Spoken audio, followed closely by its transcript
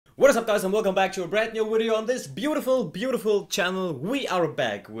What is up, guys, and welcome back to a brand new video on this beautiful channel. We are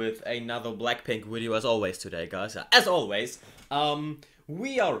back with another Blackpink video as always today, guys. As always,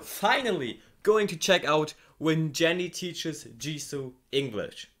 we are finally going to check out when Jennie teaches Jisoo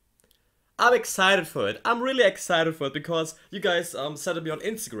English. I'm excited for it. I'm really excited for it because you guys sent me on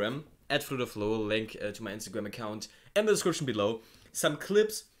Instagram at @FluTheFlow, link to my Instagram account in the description below, some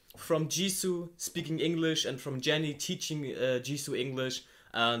clips from Jisoo speaking English and from Jennie teaching Jisoo English.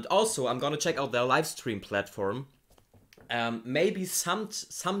 And also, I'm gonna check out their live stream platform. Maybe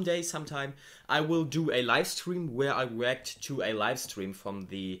sometime, I will do a live stream where I react to a live stream from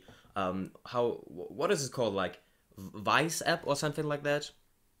the what is it called, like Vice app or something like that.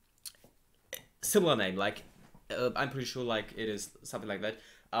 Similar name, like I'm pretty sure like it is something like that.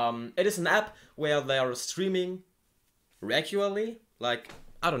 It is an app where they are streaming regularly, like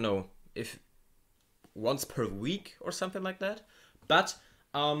I don't know if once per week or something like that, but.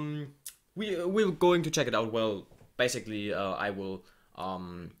 We're going to check it out. Well, basically, I will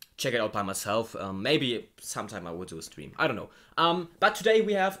check it out by myself. Maybe sometime I will do a stream. I don't know. But today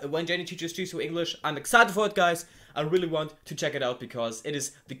we have when Jennie teaches Jisoo English. I'm excited for it, guys. I really want to check it out because it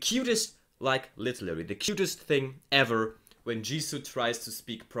is the cutest, like literally the cutest thing ever. When Jisoo tries to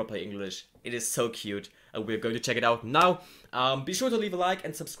speak proper English, it is so cute, and we're going to check it out now. Be sure to leave a like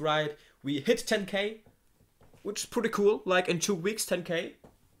and subscribe. We hit 10k. Which is pretty cool, like in 2 weeks, 10k.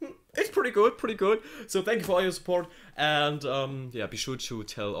 It's pretty good. So thank you for all your support. And yeah, be sure to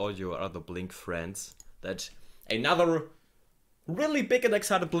tell all your other Blink friends that another really big and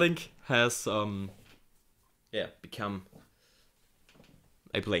excited Blink has, yeah, become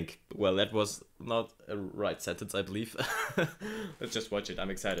a Blink. Well, that was not a right sentence, I believe. Let's just watch it,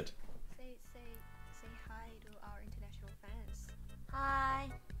 I'm excited. Say hi to our international fans. Hi.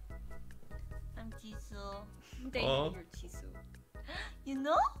 I'm Jisoo. Thank you, you're Jisoo. You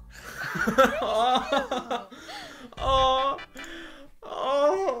know? Oh,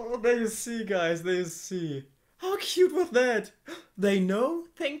 there you see, guys, there you see. How cute was that? They know?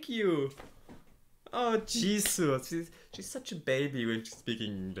 Thank you. Oh, Jisoo, she's such a baby when she's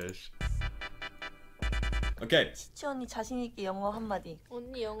speaking English. Okay. 치치 언니 자신 있게 영어 한마디.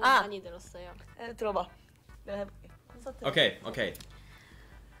 언니 영어 많이 들었어요. 들어봐. 내가 해볼게. 콘서트. Okay.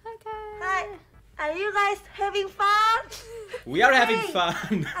 Hi. Are you guys having fun? We are having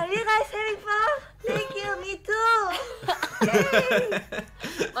fun. Are you guys having fun? Thank you. Me too. Yay.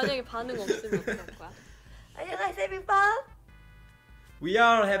 만약에 반응 없으면 어떡할 거야? Are you guys having fun? We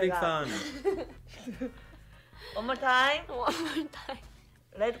are having fun. One more time. One more time.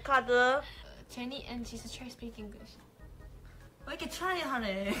 Red card. Jennie and Jisoo try to speak English. 왜 이렇게 try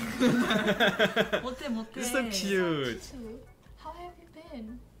하래? 못해. It's so cute. How have you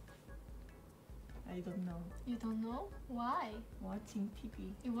been? I don't know. You don't know? Why? Watching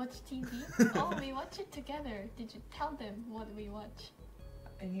TV. You watch TV? Oh, we watch it together. Did you tell them what we watch?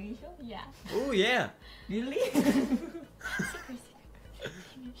 Animation? Yeah. Oh yeah. Really? Secret.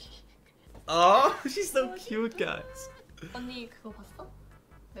 Oh, she's so cute, guys. 언니 그거 봤어?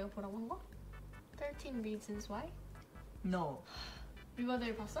 내가 보라고 한 거? 13 Reasons Why? No.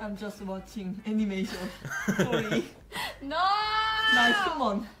 뮤버들 봤어? I'm just watching animation. Sorry. No! Nice, come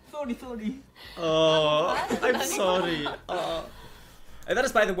on. Sorry. Oh, I'm sorry. And that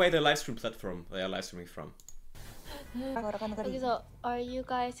is, by the way, the live stream platform they are live streaming from. 여기서 Are you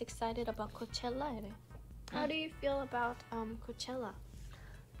guys excited about Coachella? 이래. How do you feel about Coachella?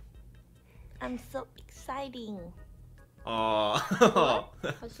 I'm so exciting. Oh.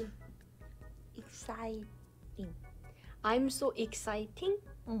 다시. Exciting. I'm so exciting?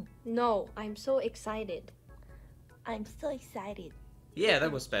 응. No, I'm so excited. I'm so excited. Yeah,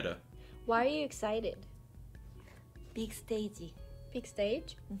 that was better. Why are you excited? Big stage. Big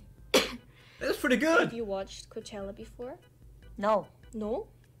stage? That was pretty Have good. you watched Coachella before? No. No?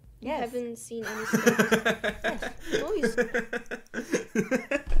 You Yes. haven't seen any stages? No,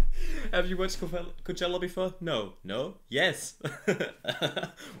 Have you watched Coachella before? No. Yes.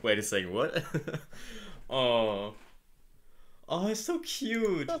 Wait a second, what? Oh, it's so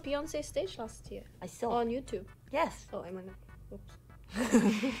cute. saw Beyonce stage last year I saw. on YouTube. Yes. Oh, I'm not. Oops.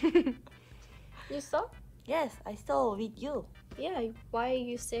 You saw? Yes, I saw with you. Yeah. Why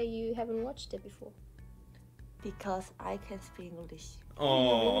you say you haven't watched it before? Because I can speak English. You're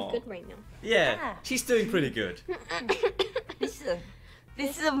Oh, really good right now. yeah, Ah. she's doing pretty good. Listen.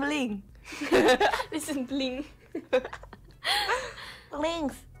 Listen, Bling. Listen, Bling.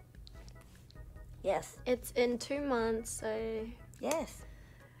 Links. Yes. It's in 2 months, so Yes.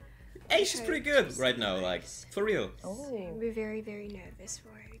 Hey, she's pretty good right now, like, for real. Oh. we're very nervous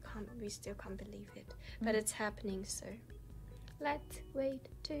for it. We still can't believe it, but it's happening. So Let's wait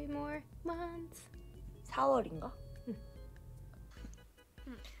 2 more months. 4월인가?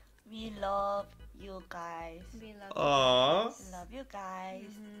 We love you guys. We love Aww. We love you guys.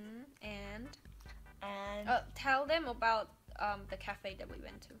 And Tell them about the cafe that we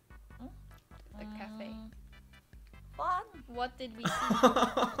went to. The cafe. Fun. What did we see?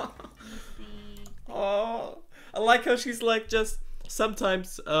 Oh, I like how she's like just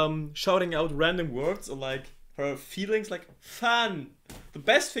sometimes shouting out random words or like her feelings, like fun. The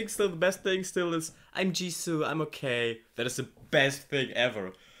best thing still is I'm Jisoo, I'm okay. That is the best thing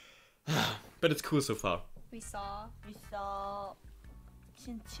ever. But it's cool so far. we saw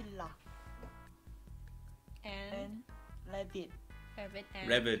chinchilla and rabbit.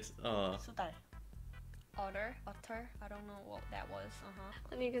 Rabbit. 수달. otter. I don't know what that was.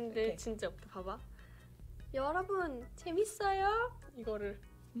 아니 근데 오케이. 진짜 웃겨. 봐봐. 여러분 재밌어요? 이거를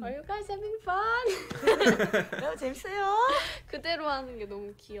Are you guys having fun? 너무 재밌어요. 그대로 하는 게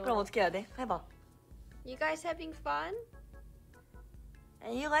너무 귀여워. 그럼 어떻게 해야 돼? 해봐. You guys having fun?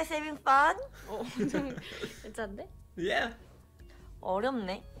 Are you guys having fun? 좀 괜찮은데? Yeah.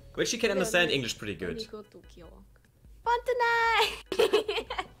 어렵네. But she can understand English pretty good. 언니 그것도 귀여워. Fun tonight!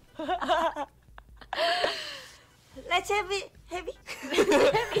 Let's have it. Heavy.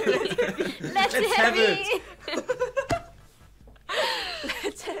 Let's Let's have have it!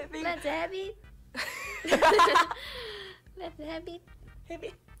 Let's have it. Let's have it! Let's have it!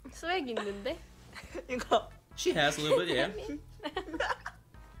 Heavy. 스웩 있는데? 이거 She has a little bit, yeah.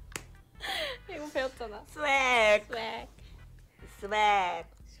 이거 배웠잖아. swag. 스웩.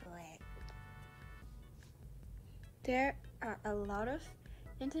 swag. There are a lot of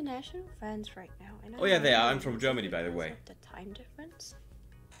international fans right now. And Oh yeah, they are. I'm wonder from if Germany, it's by the because way. of the time difference.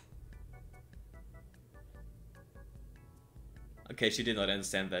 Okay, she did not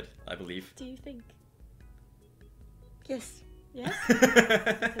understand that, I believe. Do you think? Yes. Yes?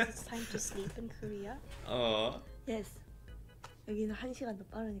 Because it's time to sleep in Korea. Oh. Yes. 여기는 1시간 더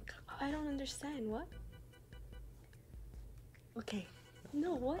빠르니까. I don't understand. What? Okay.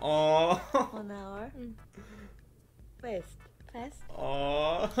 No, what? Oh. 1 hour. Mm. West. Fast?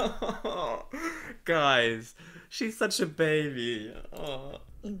 Oh. Guys, she's such a baby. Oh.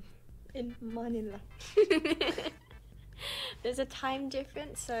 In Manila. There's a time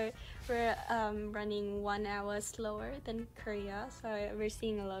difference, so we're running 1 hour slower than Korea. So we're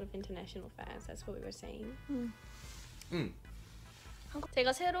seeing a lot of international fans. That's what we were saying.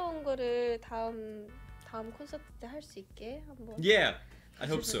 제가 새로운 거를 다음 콘서트 때 할 수 있게 한번 Yeah, I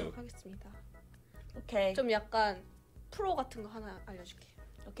hope so. 해보도록 하겠습니다. Okay. 좀 약간 프로 같은 거 하나 알려줄게.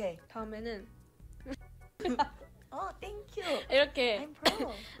 Okay. 다음에는 Oh, thank you. 이렇게 I'm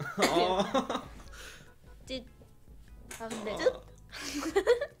pro. Oh. 아 근데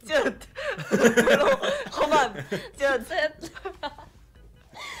쯧. 그만. 쯧.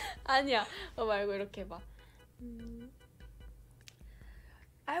 아니야. 말고 이렇게 봐.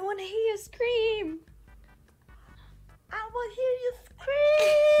 I wanna hear you scream. I will hear you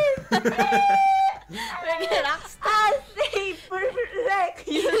scream. 이렇게 락스타. I say black.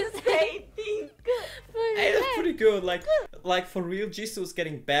 You say pink. Hey, that's pretty good. Like for real, Jisoo's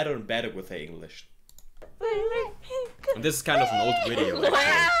getting better and better with her English. And this is kind of an old video. 그거 해.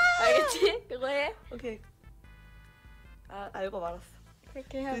 Actually. 알겠지? 그거 해. 오케이. 알고 말았어.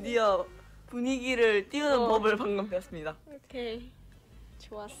 그렇게 하고. 드디어 분위기를 띄우는 어. 법을 방금 배웠습니다. 오케이.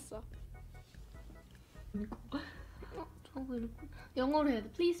 좋았어. 영어로 해야 돼.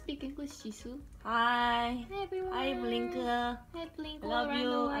 Please speak English, Jisoo. Hi. Hi everyone. Hi, Blink. I Hi Blink. love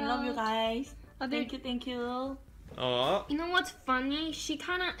you. I love you guys. Other- Thank you. Oh. You know what's funny? She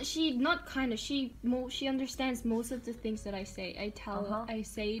understands most of the things that I say. I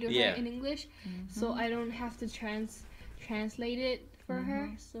say to Yeah. her in English, so I don't have to translate it for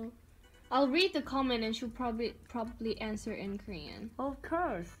her. So I'll read the comment and she'll probably answer in Korean. Of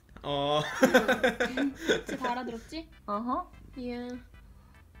course. Oh. 진짜 다 알아들었지? Uh-huh. Yeah.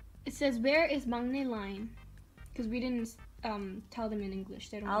 It says where is 막내 line? Because we didn't tell them in English.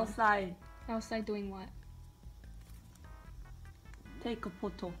 They don't know. Outside. Outside doing what? Take a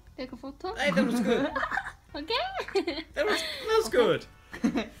photo. Take a photo? Hey, that was good. Okay. That was good.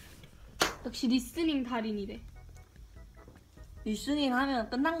 역시 리스닝 달인이래. 리스닝 하면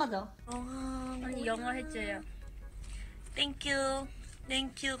끝난 거죠. 언니 영어 해줘요. Thank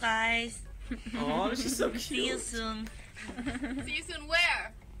you guys. Oh, she's so See you cute. soon. See you soon.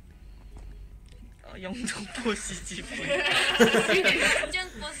 Where? 영등포 CGV.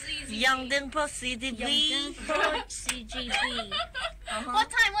 CGV. 영등포 CGV. CGV. What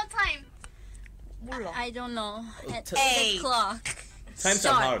time? 몰라. I don't know. At T- 8 o'clock. Times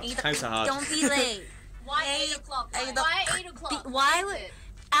are hard. Times are hard. Don't be late. Why 8 o'clock? Why 8 o'clock? Why would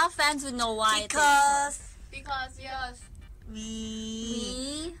our fans would know why? Because yes.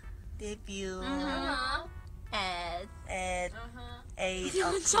 We debut at 8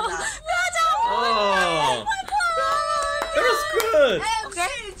 o'clock. Oh, that was good.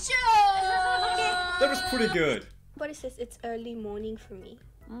 Okay. That was pretty good. But it says it's early morning for me.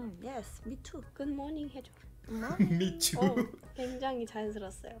 Yes, me too. Good morning 해줘. Me too. 굉장히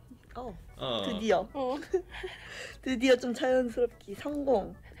자연스러웠어요. 드디어. 드디어 좀 자연스럽게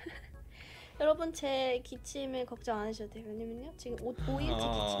성공. 여러분 제 기침에 걱정 안 하셔도 돼요. 왜냐면요 지금 5일째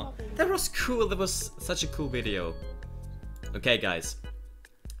기침하고 있는. That was cool. That was such a cool video. Okay, guys,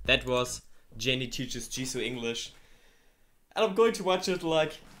 that was Jennie teaches Jisoo English, and I'm going to watch it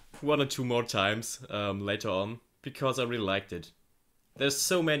like 1 or 2 more times later on because I really liked it. There's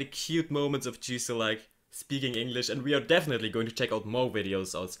so many cute moments of Jisoo like speaking English, and we are definitely going to check out more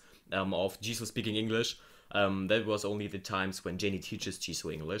videos of Jisoo speaking English. That was only the times when Jennie teaches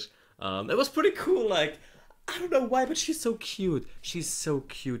Jisoo English. It was pretty cool. Like, I don't know why, but she's so cute. She's so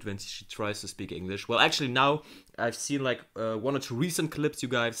cute when she tries to speak English. Well, actually now I've seen like 1 or 2 recent clips you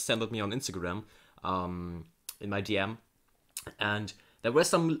guys sent me on Instagram in my DM, and there were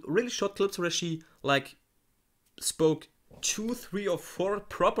some really short clips where she like spoke 2, 3, or 4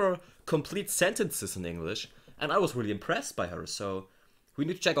 proper complete sentences in English, and I was really impressed by her. So we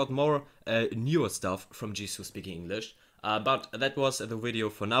need to check out more newer stuff from Jisoo speaking English. But that was the video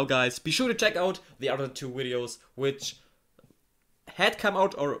for now, guys. Be sure to check out the other 2 videos which had come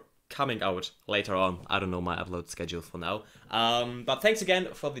out or coming out later on. I don't know my upload schedule for now. But thanks again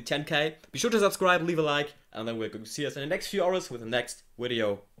for the 10k. Be sure to subscribe, leave a like, and then we're going to see us in the next few hours with the next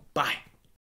video. Bye!